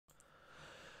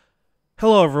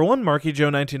Hello everyone,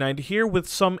 MarkyJoe1990 here with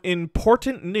some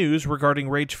important news regarding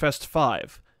Ragefest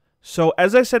 5. So,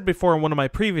 as I said before in one of my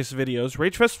previous videos,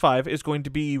 Ragefest 5 is going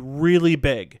to be really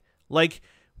big. Like,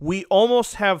 we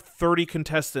almost have 30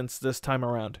 contestants this time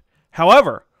around.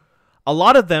 However, a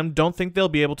lot of them don't think they'll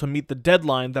be able to meet the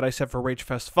deadline that I set for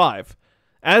Ragefest 5.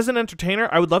 As an entertainer,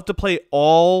 I would love to play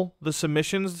all the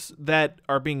submissions that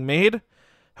are being made.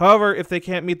 However, if they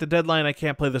can't meet the deadline, I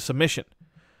can't play the submission.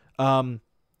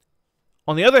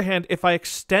 On the other hand, if I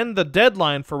extend the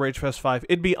deadline for Ragefest 5,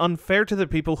 it'd be unfair to the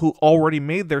people who already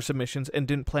made their submissions and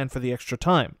didn't plan for the extra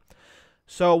time.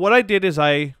 So what I did is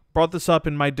I brought this up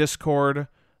in my Discord.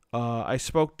 I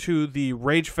spoke to the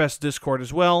Ragefest Discord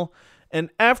as well.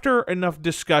 And after enough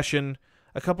discussion,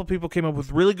 a couple people came up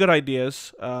with really good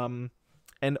ideas. And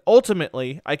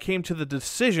ultimately, I came to the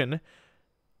decision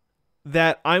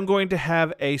that I'm going to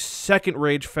have a second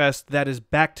Ragefest that is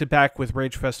back-to-back with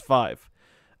Ragefest 5.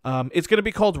 It's going to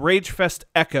be called Ragefest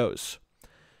Echoes,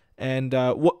 and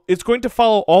it's going to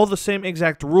follow all the same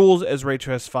exact rules as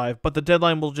Ragefest 5, but the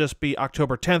deadline will just be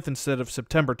October 10th instead of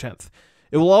September 10th.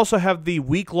 It will also have the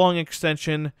week-long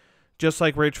extension, just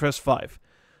like Ragefest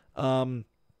 5.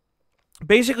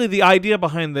 Basically, the idea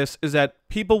behind this is that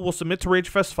people will submit to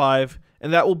Ragefest 5,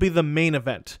 and that will be the main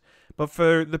event. But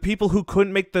for the people who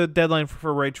couldn't make the deadline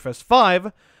for Ragefest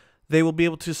 5, they will be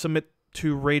able to submit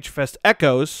to Ragefest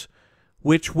Echoes,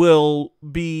 which will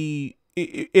be,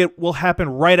 it will happen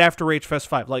right after Ragefest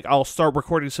 5. Like, I'll start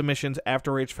recording submissions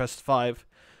after Ragefest 5,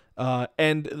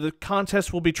 and the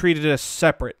contest will be treated as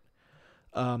separate.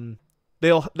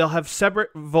 They'll have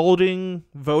separate voting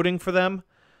for them,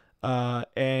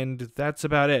 and that's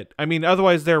about it. I mean,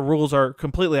 otherwise their rules are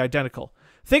completely identical.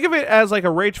 Think of it as like a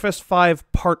Ragefest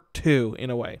 5 Part 2,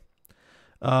 in a way.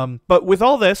 But with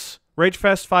all this,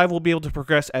 Ragefest 5 will be able to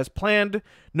progress as planned.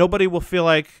 Nobody will feel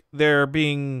like they're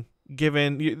being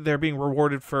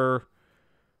rewarded for,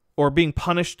 or being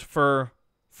punished for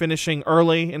finishing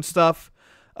early and stuff.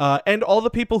 And all the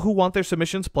people who want their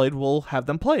submissions played will have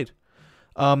them played.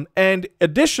 And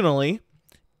additionally,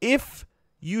 if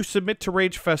you submit to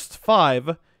Ragefest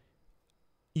 5,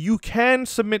 you can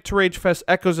submit to Ragefest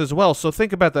Echoes as well. So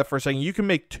think about that for a second. You can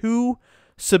make 2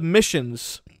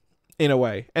 submissions in a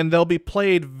way, and they'll be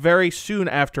played very soon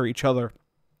after each other.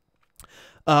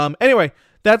 Anyway,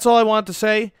 that's all I wanted to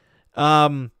say.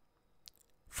 For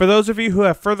those of you who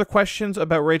have further questions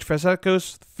about Ragefest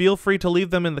Echoes, feel free to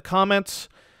leave them in the comments,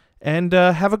 and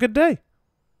have a good day.